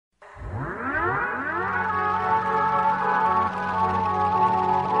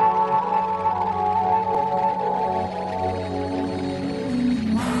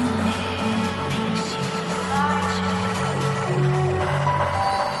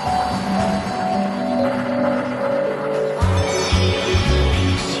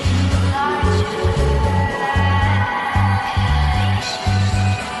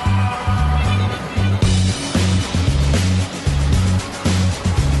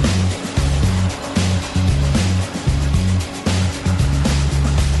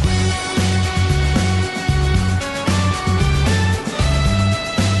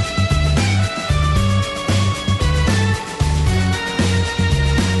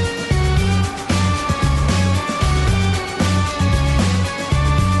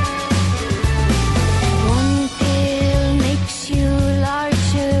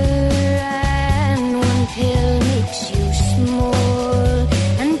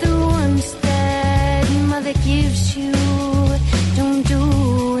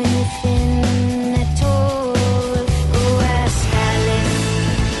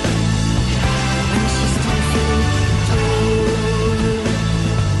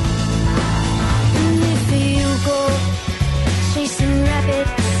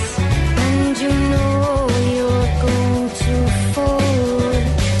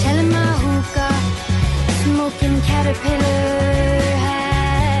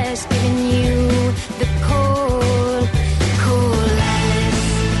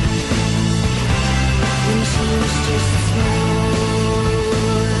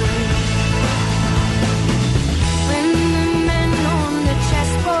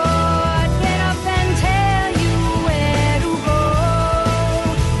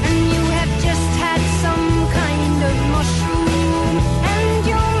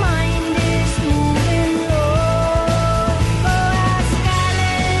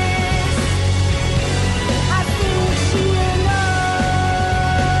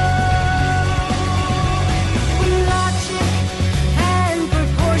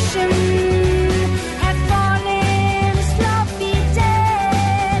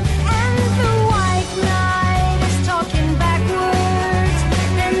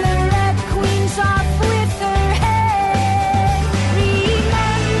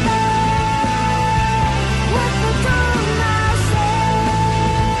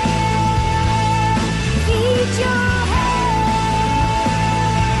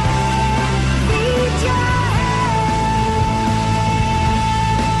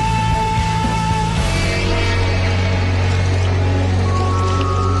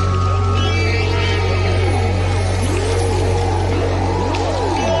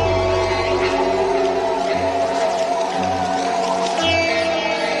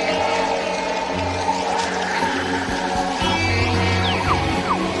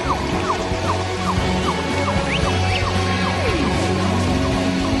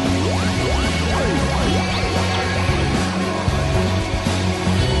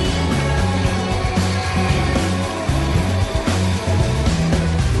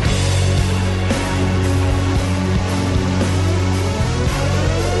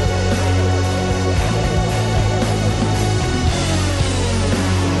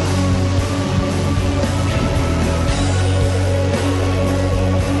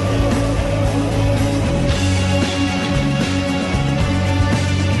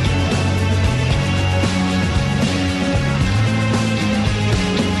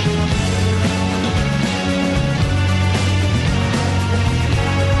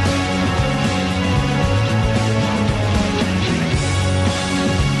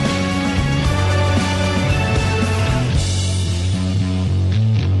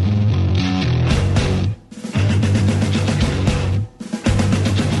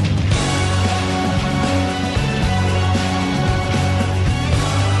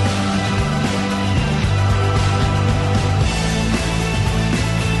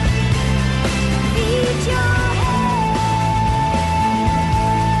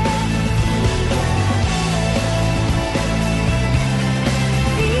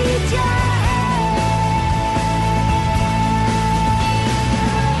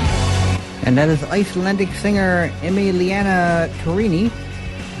And that is Icelandic singer Emiliana Torini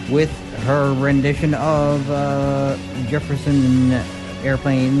with her rendition of Jefferson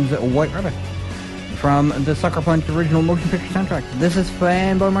Airplane's White Rabbit from the Sucker Punch original motion picture soundtrack. This is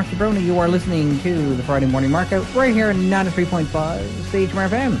Fanboy Mark Brony. You are listening to the Friday Morning Markout right here on 93.5 CHMR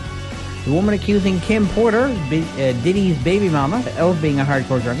FM. The woman accusing Kim Porter, Diddy's baby mama, of being a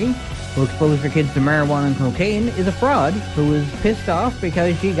hardcore junkie who exposed her kids to marijuana and cocaine, is a fraud who is pissed off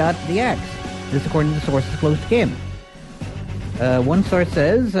because she got the axe. This according to sources close to Kim. One source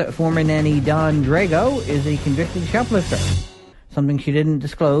says former nanny Dawn Drago is a convicted shoplifter, something she didn't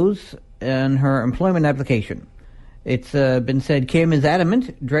disclose in her employment application. It's been said Kim is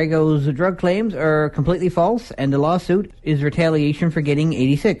adamant Drago's drug claims are completely false and the lawsuit is retaliation for getting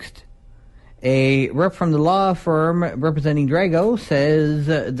 86th. A rep from the law firm representing Drago says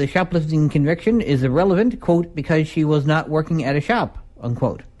the shoplifting conviction is irrelevant, quote, because she was not working at a shop,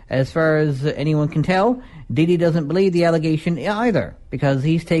 unquote. As far as anyone can tell, Diddy doesn't believe the allegation either, because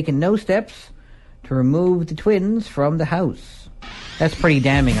he's taken no steps to remove the twins from the house. That's pretty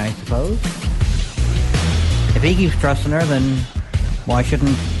damning, I suppose. If he keeps trusting her, then why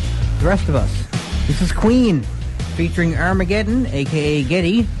shouldn't the rest of us? This is Queen, featuring Armageddon, a.k.a.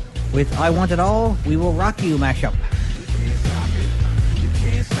 Getty, with I Want It All, We Will Rock You mashup.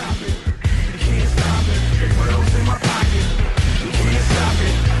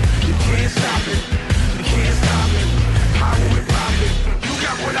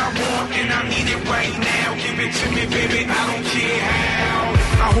 To me, baby, I don't care how.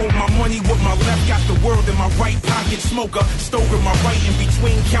 I hold my money with my left, got the world in my right pocket. Smoker, stove in my right, in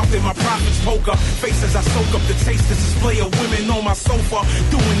between counting my profits. Poker faces, I soak up the taste, the display of women on my sofa,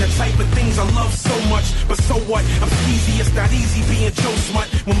 doing the type of things I love so much. But so what? I'm skeezy, it's not easy being Joe Smut.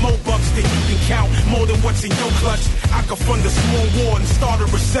 With more bucks than you can count, more than what's in your clutch. I could fund a small war and start a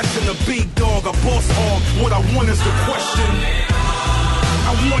recession. A big dog, a boss arm. What I want is the question.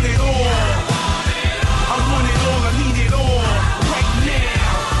 I want it all. I want it all, I need it all, right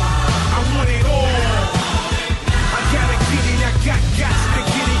now. I want it all. I gotta get it, I got to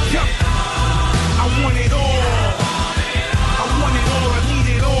get it, yup. I want it all. I want it all, I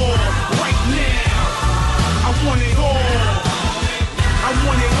need it all, right now. I want it all. I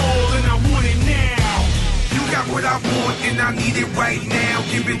want it all and I want it now. You got what I want and I need it right now.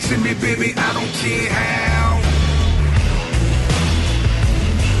 Give it to me, baby, I don't care how.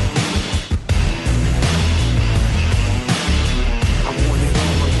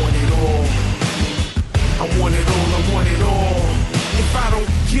 I want it all, I want it all. If I don't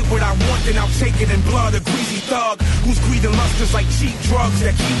get what I want, then I'll take it in blood. A greasy thug whose greed and lust is like cheap drugs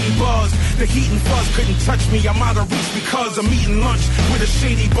that keep me buzzed. The heat and fuzz couldn't touch me, I'm out of reach because I'm eating lunch with a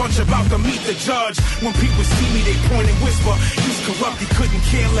shady bunch about to meet the judge. When people see me, they point and whisper, he's corrupt, he couldn't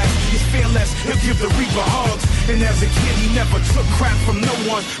care less, he's fearless, he'll give the reaper hugs. And as a kid, he never took crap from no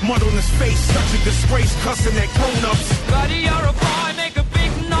one. Mud on his face, such a disgrace, cussing at grown-ups. Buddy, you're a boy, make a big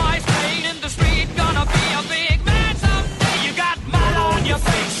noise, playing in the street, gonna be a big man someday. You got mud on your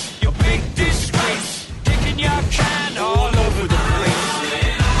face, your big disgrace, kicking your can all over the place.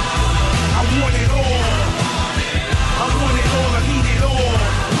 I want it all. I want it all, I need it all,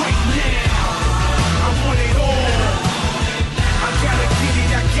 right now. I want it all. I gotta get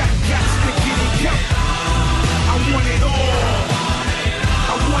it, I got to get it, yup. I want it all.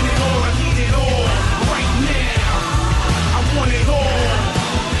 I want it all, I need it all, right now. I want it all.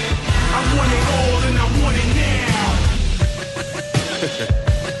 I want it all and I want it now.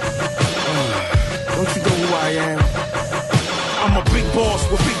 Don't you know who I am? I'm a big boss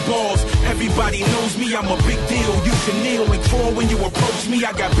with big balls. Everybody knows me, I'm a big deal. You should kneel and crawl when you approach me.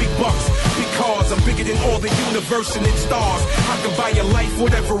 I got big bucks, big cars. I'm bigger than all the universe and its stars. I can buy your life,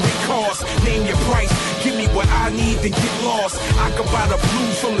 whatever it costs. Name your price, give me what I need, then get lost. I can buy the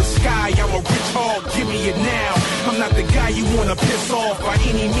blues from the sky. I'm a rich hog, give me it now. I'm not the guy you wanna piss off. By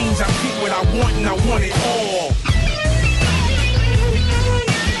any means, I get what I want and I want it all.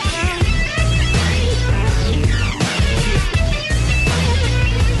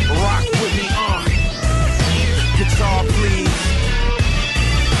 Rock with me, guitar please.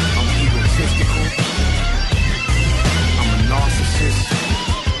 I'm egotistical. I'm a narcissist.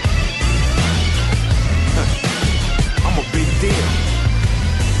 I'm a big deal.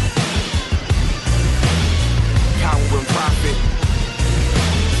 Power and profit.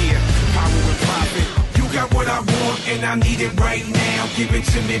 Yeah, power and profit. You got what I want and I need it right now. Give it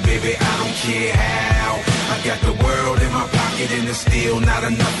to me, baby, I don't care how. I got the world in my pocket and it's still not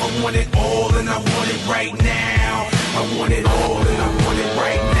enough. I want it all and I want it right now. I want it all and I want it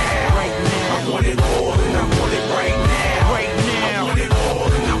right now. Right now. I want it all and I want it right now. Right now. I want it all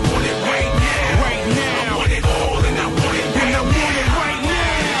and I want it right now.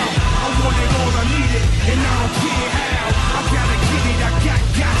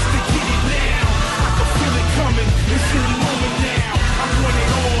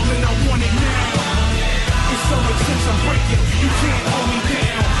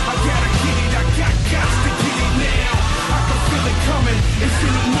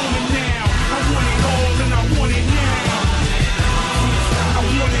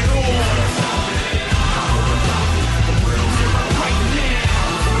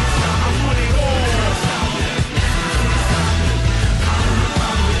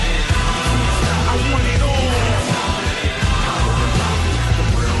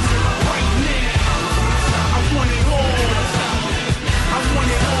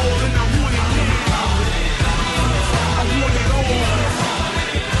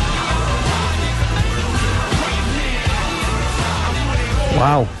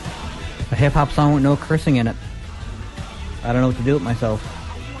 Wow. A hip-hop song with no cursing in it. I don't know what to do with myself.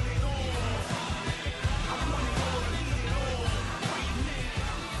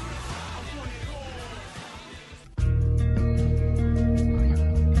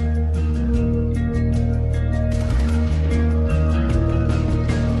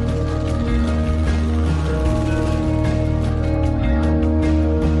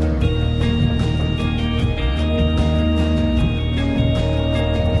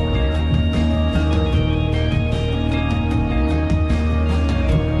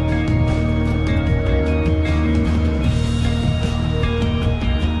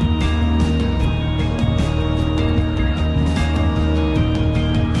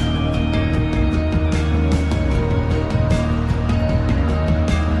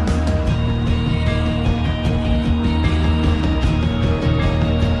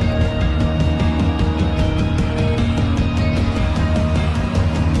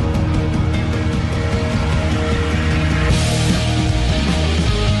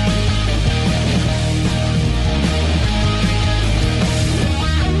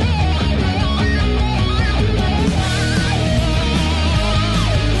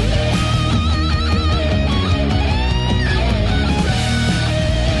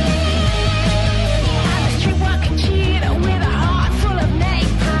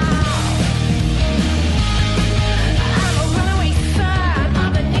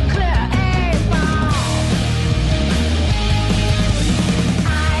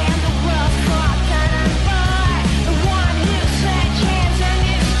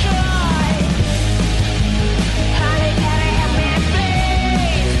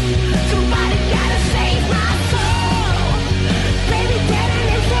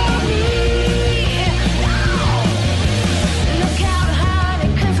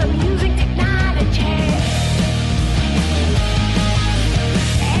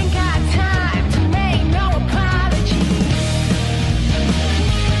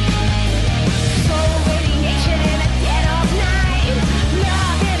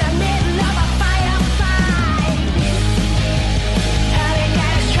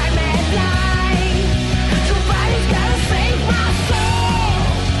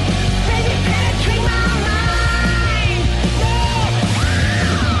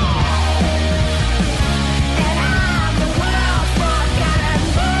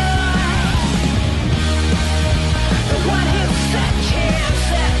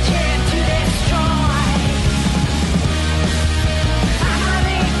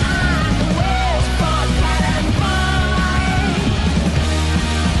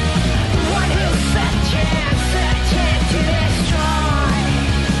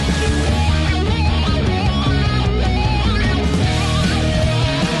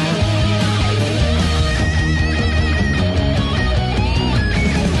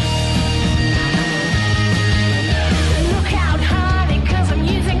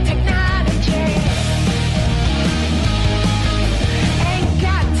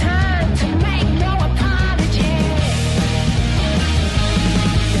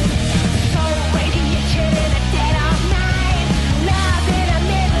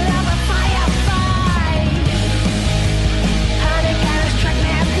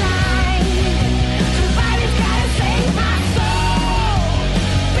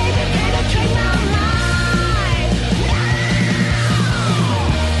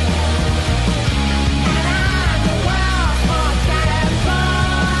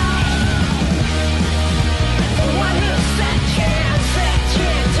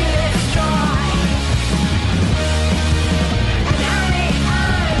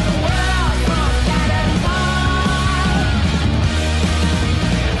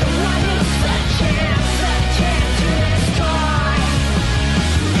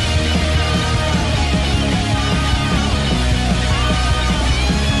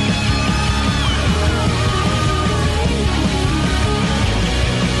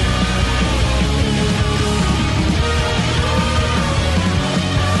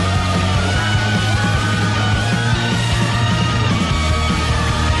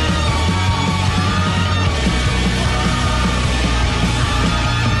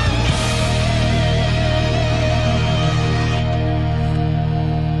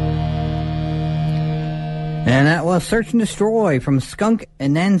 And that was Search and Destroy from Skunk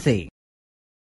Anansie.